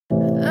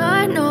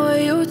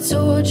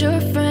told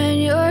your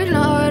friend you're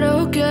not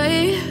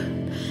okay,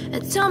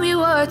 and tell me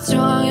what's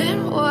wrong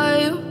and why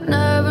you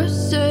never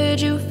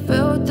said you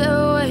felt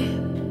that way.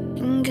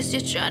 And guess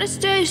you're trying to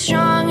stay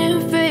strong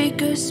and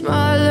fake a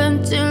smile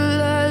until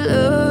I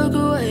look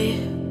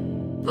away.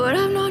 But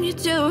I've known you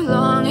too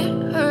long,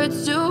 it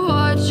hurts to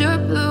watch your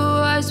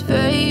blue eyes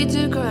fade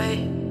to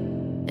gray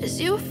as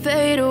you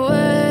fade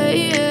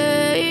away,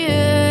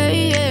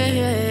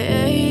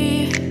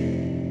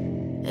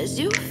 as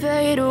you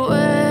fade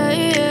away.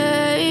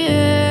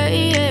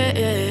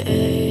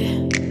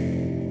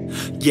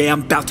 Yeah,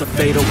 I'm about to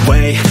fade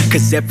away,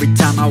 cause every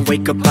time I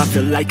wake up I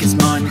feel like it's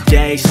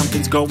Monday.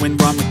 Something's going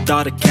wrong with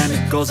all the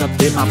chemicals up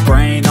in my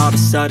brain. All of a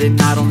sudden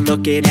I don't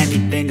look at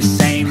anything the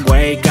same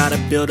way. Got a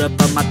buildup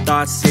of my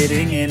thoughts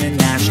sitting in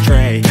an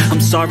ashtray. I'm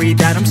sorry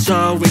that I'm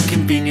so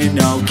inconvenient,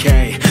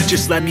 okay.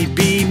 Just let me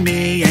be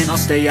me and I'll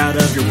stay out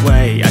of your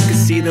way. I can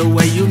see the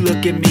way you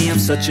look at me, I'm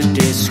such a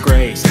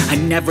disgrace. I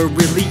never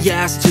really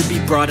asked to be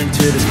brought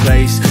into this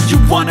place. You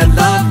wanna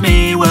love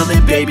me? Well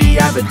then baby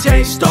I have a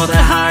taste. All the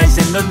highs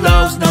and the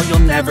lows, no you'll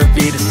never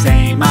be the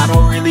same. I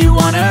don't really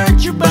wanna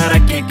hurt you but I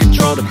can't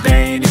control the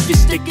pain. If you're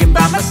sticking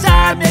by my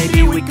side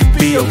maybe we could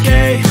be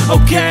okay.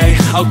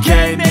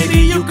 Okay, maybe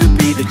you could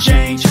be the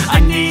change I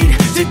need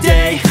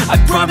today. I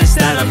promise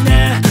that I've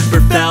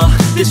never felt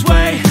this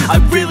way. I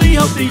really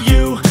hope that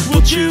you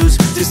will choose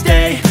to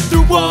stay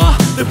through all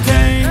the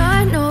pain.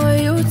 I know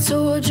you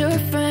told your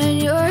friend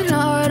you're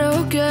not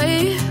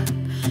okay,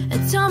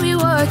 and tell me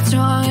what's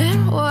wrong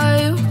and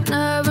why you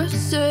never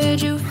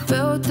said you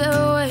felt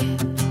that way.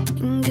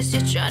 And guess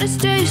you're trying to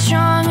stay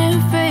strong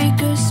and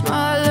fake a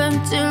smile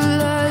until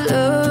I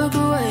look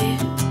away.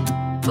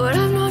 But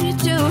I've known you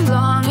too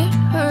long, it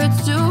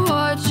hurts to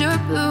watch your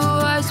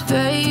blue eyes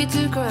fade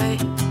to gray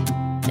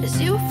as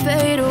you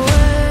fade away,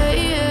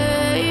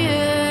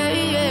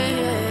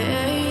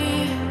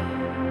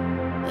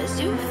 as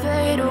you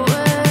fade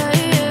away,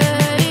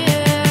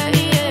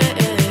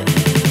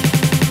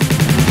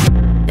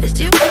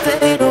 as you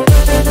fade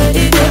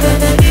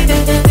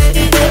away.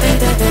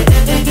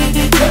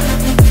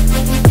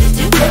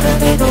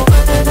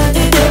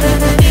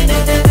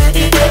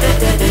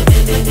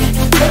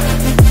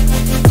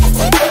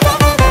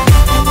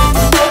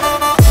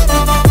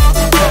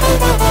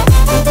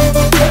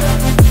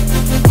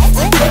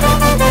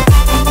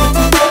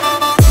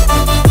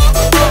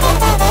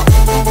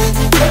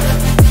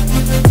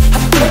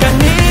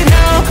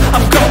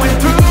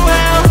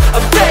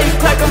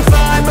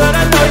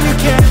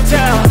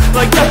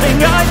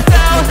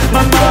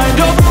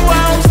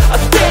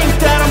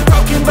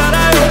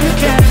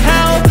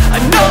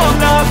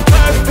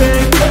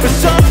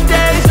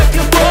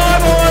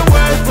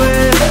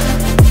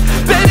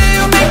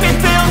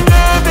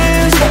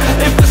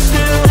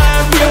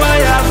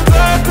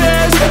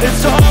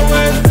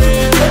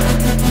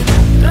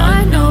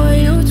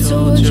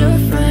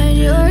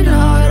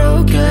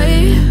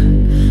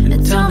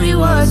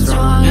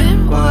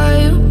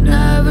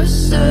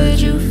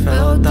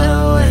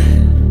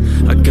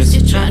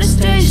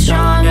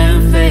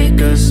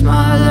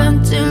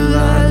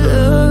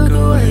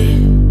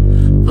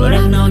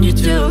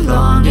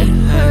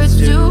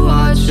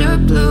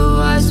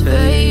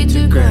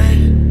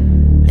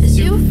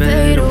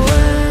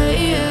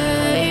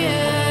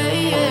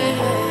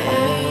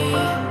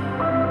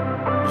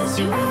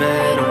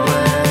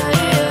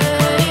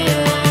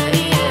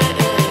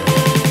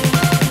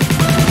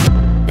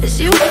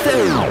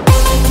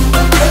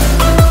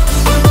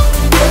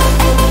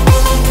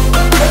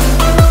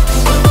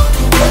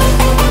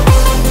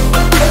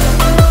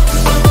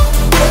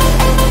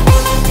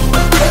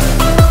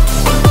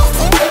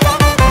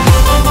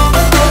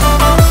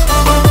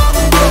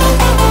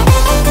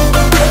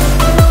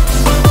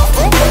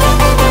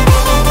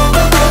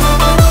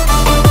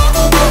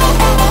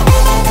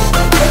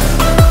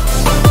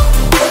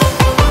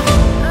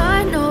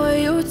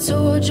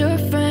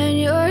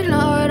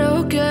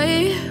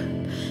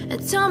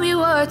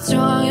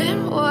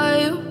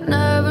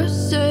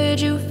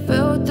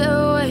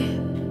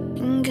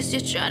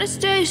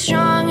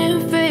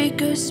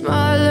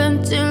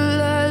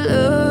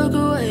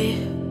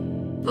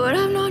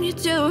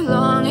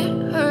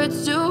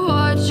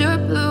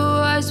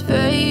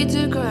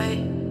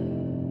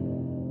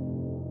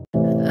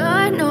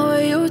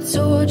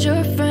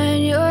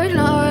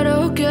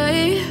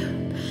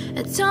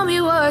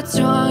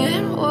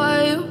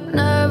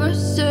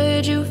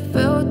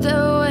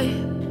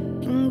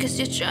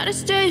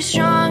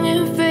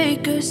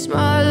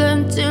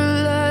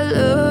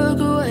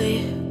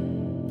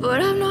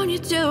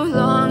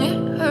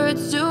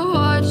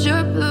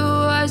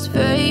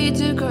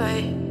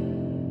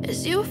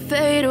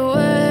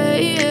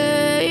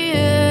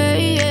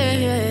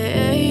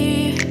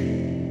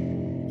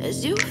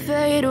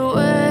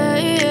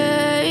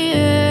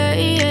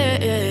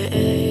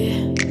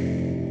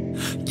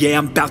 Yeah,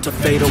 I'm about to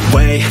fade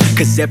away,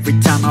 cause every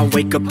time I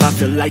wake up I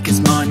feel like it's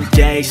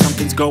Monday.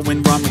 Something's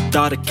going wrong with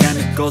all the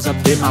chemicals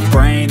up in my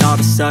brain. All of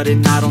a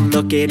sudden I don't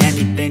look at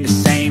anything the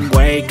same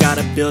way.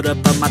 Gotta build up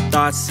of my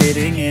thoughts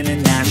sitting in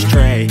an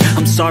ashtray.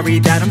 I'm sorry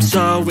that I'm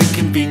so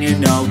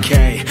inconvenient,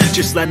 okay.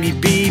 Just let me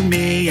be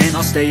me and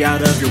I'll stay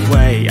out of your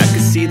way. I can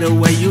see the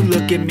way you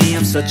look at me,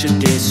 I'm such a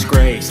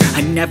disgrace.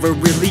 I never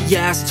really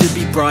asked to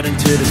be brought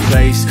into this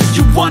place.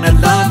 You wanna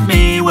love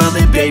me? Well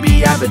then baby,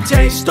 have a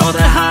taste. All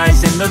the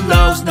highs and the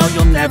lows, no,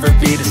 you'll never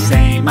be the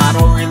same. I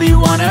don't really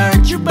wanna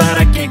hurt you, but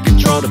I can't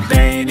control the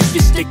pain. If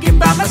you're sticking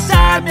by my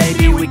side,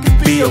 maybe we could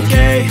be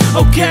okay.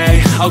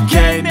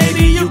 Okay,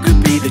 maybe you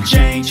could be the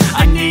change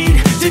I need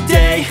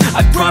today.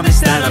 I promise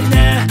that I've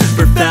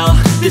never felt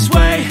this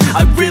way.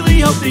 I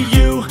really hope that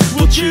you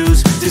will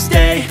choose to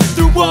stay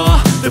through all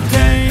the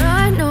pain.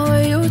 I know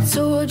you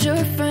told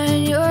your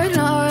friend you're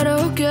not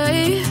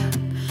okay,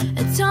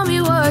 and tell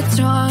me what's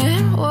wrong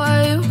and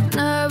why you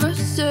never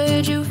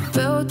said you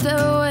felt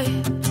that way.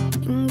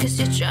 Guess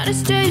you're trying to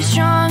stay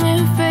strong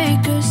and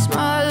fake a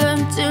smile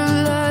until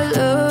I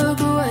look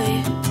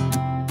away.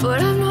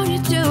 But I've known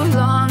you too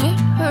long, it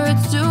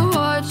hurts to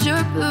watch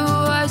your blue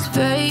eyes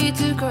fade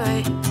to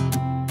gray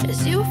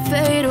as you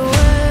fade away.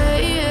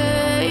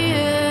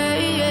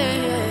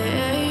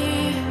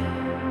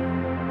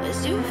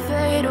 As you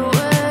fade away.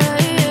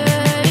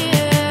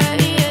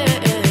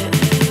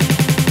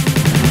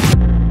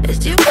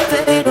 As you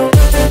fade away.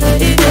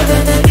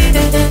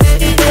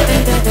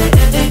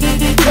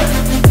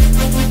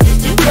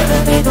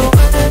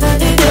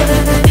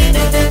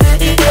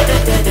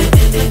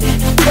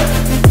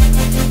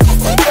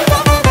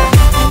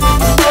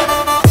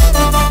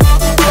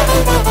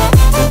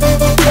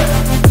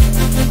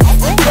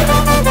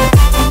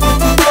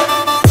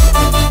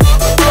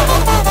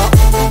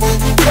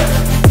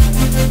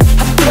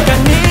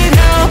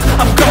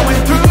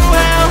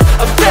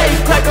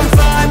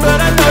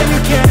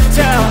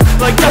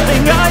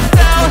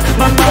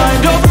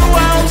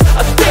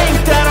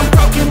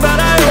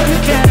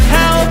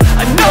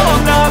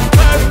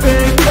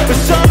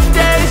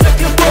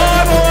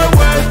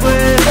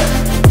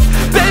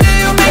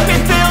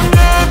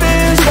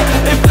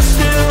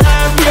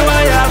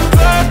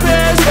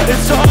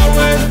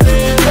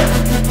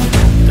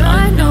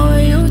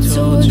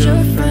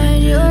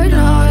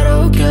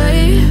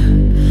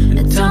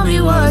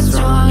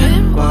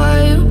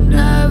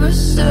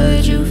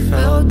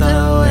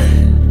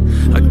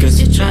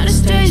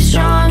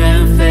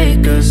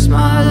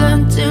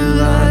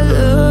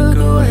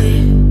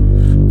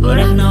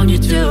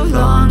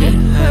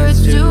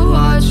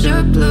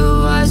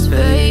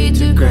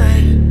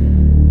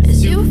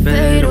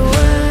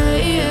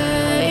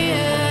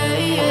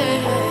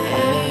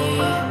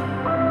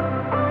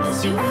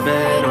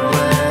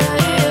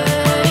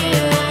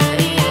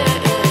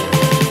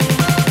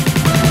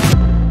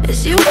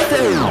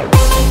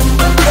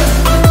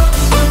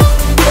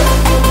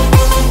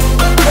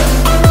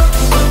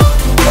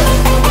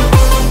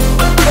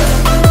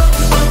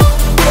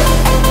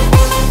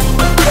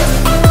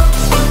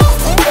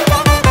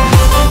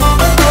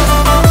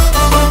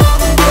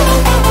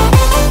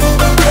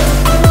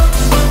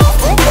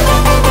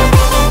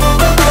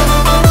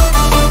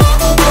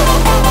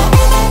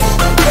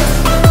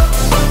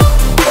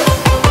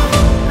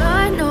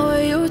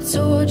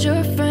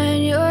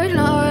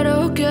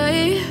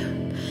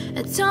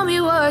 Tell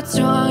me what's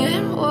wrong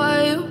and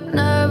why you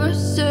never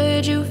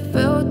said you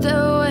felt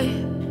that way.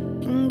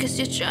 Guess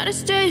you're trying to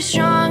stay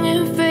strong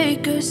and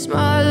fake a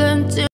smile until